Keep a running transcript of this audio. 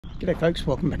G'day folks,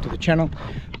 welcome back to the channel.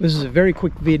 This is a very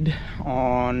quick vid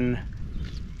on...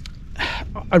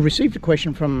 I received a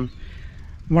question from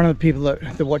one of the people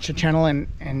that watch the channel,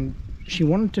 and she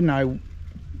wanted to know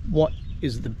what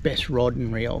is the best rod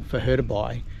and reel for her to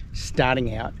buy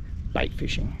starting out bait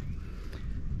fishing.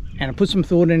 And I put some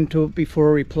thought into it before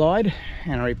I replied,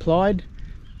 and I replied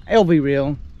LV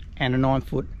reel and a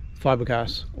 9-foot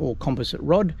fiberglass or composite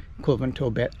rod equivalent to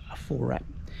about a 4-wrap.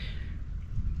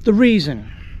 The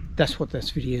reason that's what this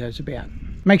video is about.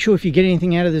 Make sure if you get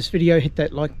anything out of this video, hit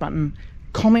that like button,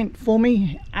 comment for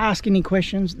me, ask any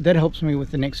questions. That helps me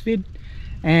with the next vid.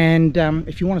 And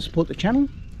if you want to support the channel,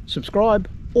 subscribe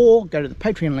or go to the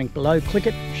Patreon link below, click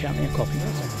it, shout me a coffee.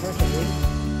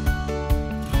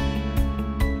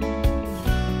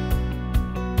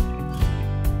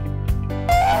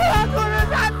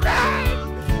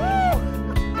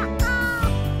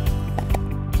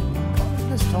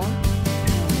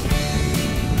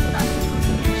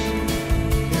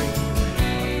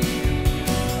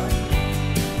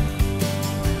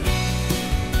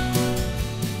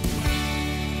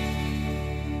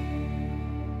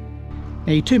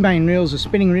 Now your two main reels are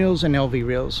spinning reels and LV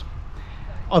reels.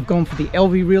 I've gone for the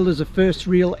LV reel as the first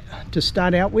reel to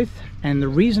start out with, and the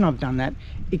reason I've done that,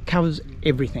 it covers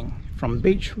everything from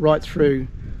beach right through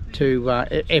to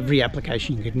every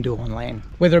application you can do on land,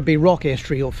 whether it be rock,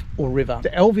 estuary or river. The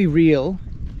LV reel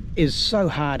is so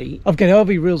hardy. I've got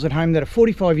LV reels at home that are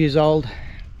 45 years old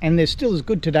and they're still as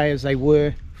good today as they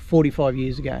were 45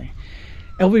 years ago.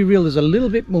 LV reel is a little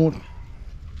bit more,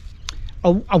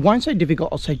 I won't say difficult,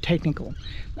 I'll say technical.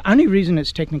 The only reason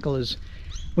it's technical is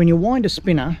when you wind a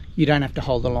spinner, you don't have to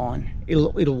hold the line.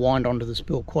 It'll wind onto the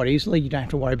spool quite easily. You don't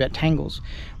have to worry about tangles.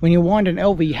 When you wind an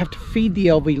LV, you have to feed the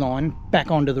LV line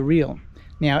back onto the reel.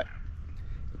 Now,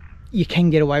 you can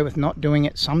get away with not doing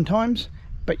it sometimes,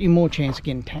 but you're more chance of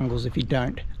getting tangles if you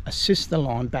don't assist the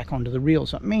line back onto the reel.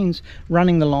 So it means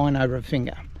running the line over a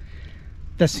finger.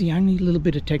 That's the only little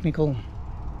bit of technical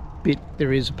bit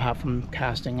there is apart from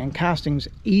casting, and casting's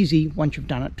easy once you've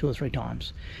done it 2 or 3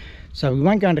 times. So we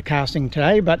won't go into casting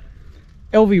today, but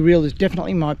LV reel is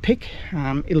definitely my pick.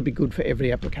 It'll be good for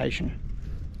every application.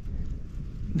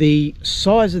 The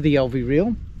size of the LV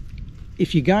reel,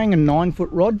 if you're going a 9-foot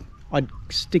rod, I'd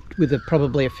stick with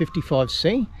probably a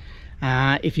 55C.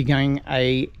 If you're going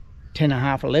a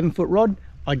 10.5, 11-foot rod,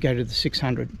 I'd go to the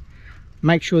 600.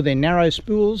 Make sure they're narrow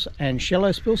spools and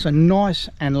shallow spools, so nice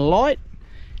and light,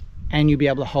 and you'll be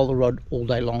able to hold the rod all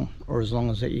day long, or as long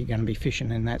as that you're going to be fishing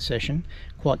in that session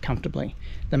quite comfortably.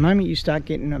 The moment you start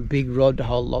getting a big rod to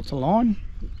hold lots of line,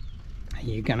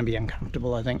 you're going to be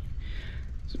uncomfortable, I think.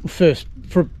 First,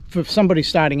 for somebody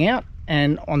starting out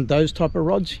and on those type of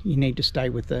rods, you need to stay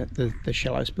with the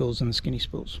shallow spools and the skinny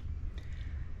spools.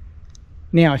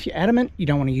 Now, if you're adamant you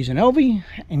don't want to use an LV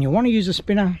and you want to use a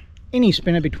spinner, any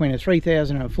spinner between a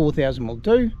 3,000 and a 4,000 will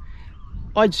do.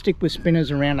 I'd stick with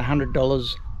spinners around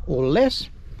 $100 or less,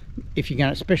 if you're going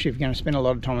to, especially if you're going to spend a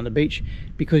lot of time on the beach,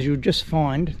 because you'll just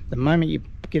find the moment you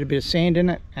get a bit of sand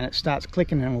in it and it starts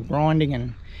clicking and grinding,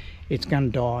 and it's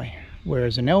going to die.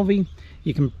 Whereas an LV,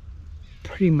 you can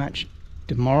pretty much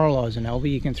demoralize an LV.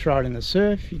 You can throw it in the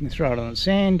surf, you can throw it on the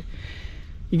sand,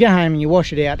 you go home and you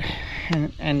wash it out,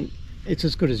 and it's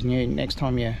as good as new next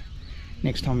time you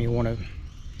want to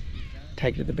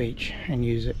take it to the beach and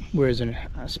use it. Whereas a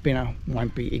spinner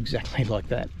won't be exactly like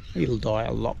that. It'll die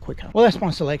a lot quicker. Well, that's my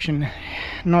selection.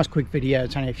 Nice quick video.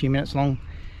 It's only a few minutes long,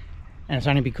 and it's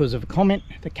only because of a comment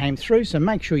that came through. So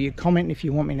make sure you comment if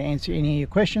you want me to answer any of your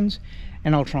questions,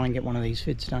 and I'll try and get one of these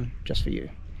vids done just for you.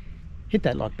 Hit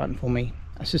that like button for me,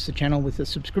 assist the channel with a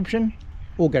subscription,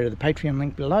 or go to the Patreon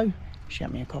link below,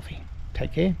 shout me a coffee.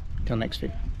 Take care, till next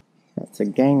vid. It's a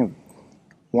gang of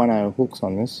 1/0 hooks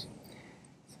on this,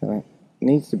 so it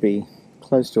needs to be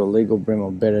close to a legal brim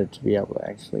or better to be able to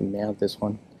actually mount this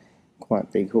one.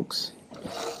 Quite big hooks,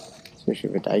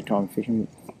 especially for daytime fishing.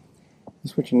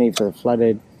 That's what you need for the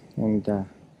flathead, and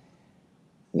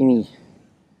any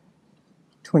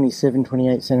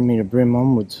 27-28 centimeter brim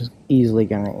onwards is easily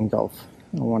going to engulf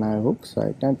a 1/0 hook,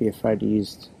 so don't be afraid to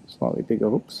use slightly bigger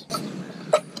hooks.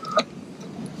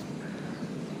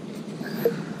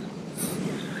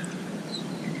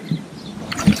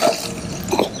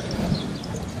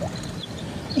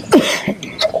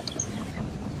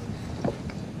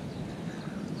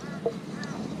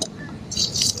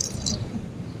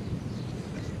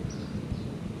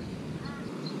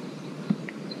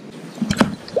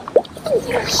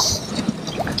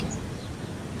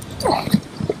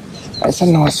 That's a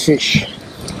nice fish.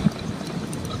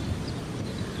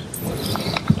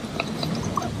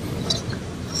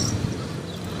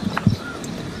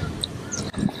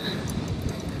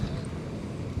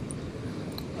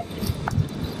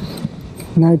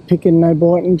 No picking, no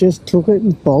biting, just took it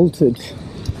and bolted.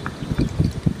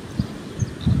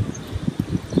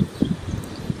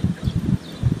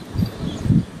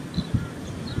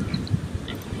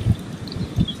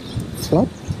 Flat?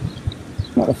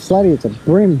 Not a flatty, it's a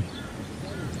brim.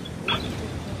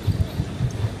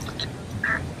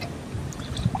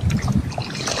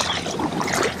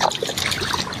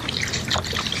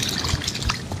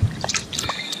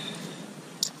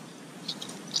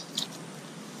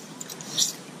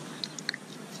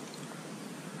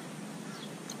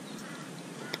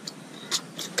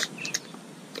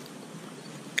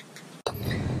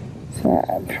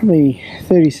 Probably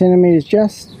 30 centimetres,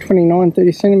 just 29,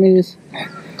 30 centimetres.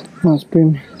 Nice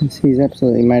brim. You can see he's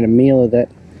absolutely made a meal of that.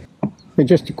 So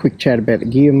just a quick chat about the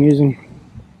gear I'm using.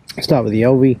 I'll start with the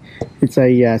LV. It's a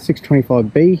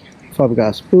 625B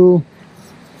fiberglass spool.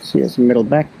 See, it's a metal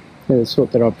back. They're the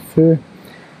sort that I prefer.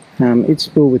 It's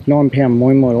spooled with 9-pound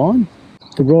moi moi line.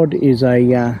 The rod is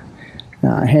a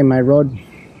handmade rod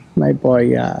made by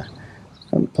a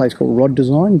place called Rod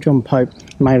Design. John Pope,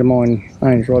 mate of mine,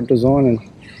 owns Rod Design, and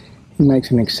he makes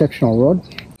an exceptional rod.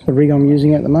 The rig I'm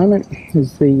using at the moment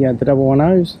is the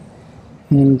 110s,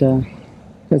 and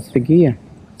that's the gear.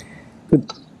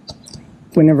 But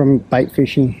whenever I'm bait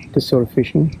fishing, this sort of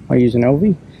fishing, I use an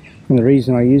LV, and the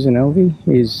reason I use an LV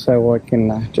is so I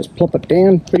can just plop it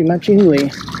down pretty much anywhere.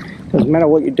 Doesn't matter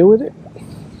what you do with it.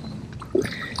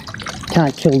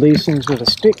 Can't kill these things with a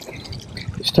stick.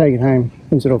 Just take it home,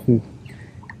 rinse it off in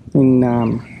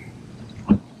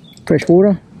fresh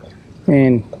water,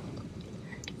 and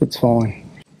it's fine.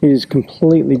 It is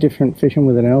completely different fishing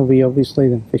with an LV, obviously,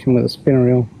 than fishing with a spinner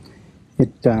reel.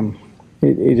 It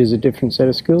is a different set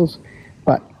of skills,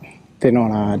 but they're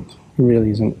not hard. It really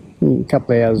isn't. A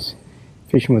couple of hours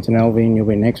fishing with an LV and you'll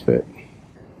be an expert.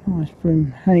 Nice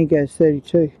brim. Only goes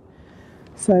 32.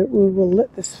 So we will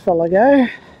let this fella go.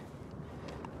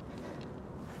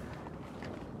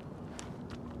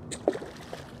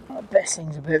 The best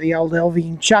things about the old LV, you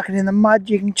can chuck it in the mud,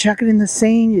 you can chuck it in the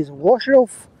sand, you just wash it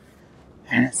off,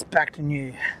 and it's back to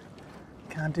new.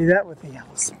 Can't do that with the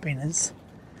other spinners.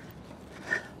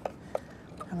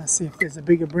 Gonna see if there's a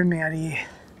bigger brim out here.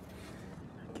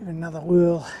 Give it another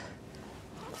whirl.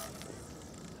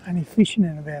 Only fishing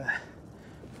in about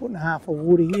 1.5 foot of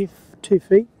water here, 2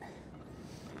 feet.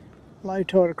 Low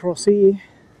tide across here.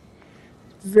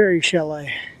 Very shallow.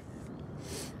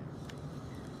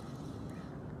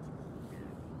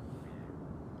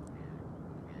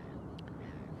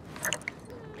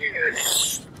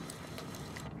 Yes.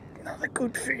 Another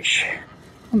good fish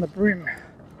on the brim.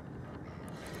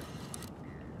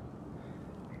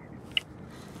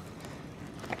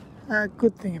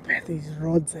 Good thing about these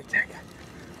rods, they take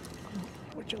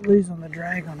what you lose on the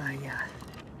drag on a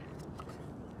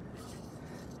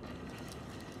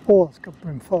oh, it's got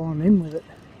brim following in with it.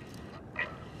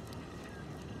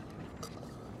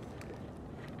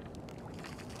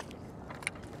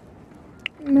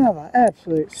 Another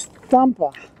absolute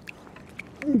thumper.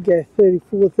 You go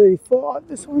 34, 35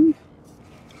 this one.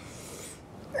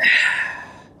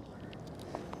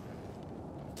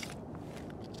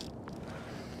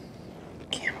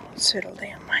 Come on, settle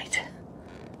down, mate.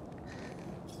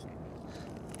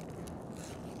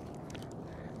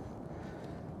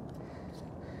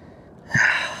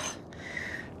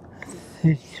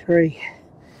 $33.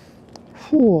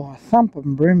 Oh,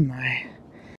 thumping brim though.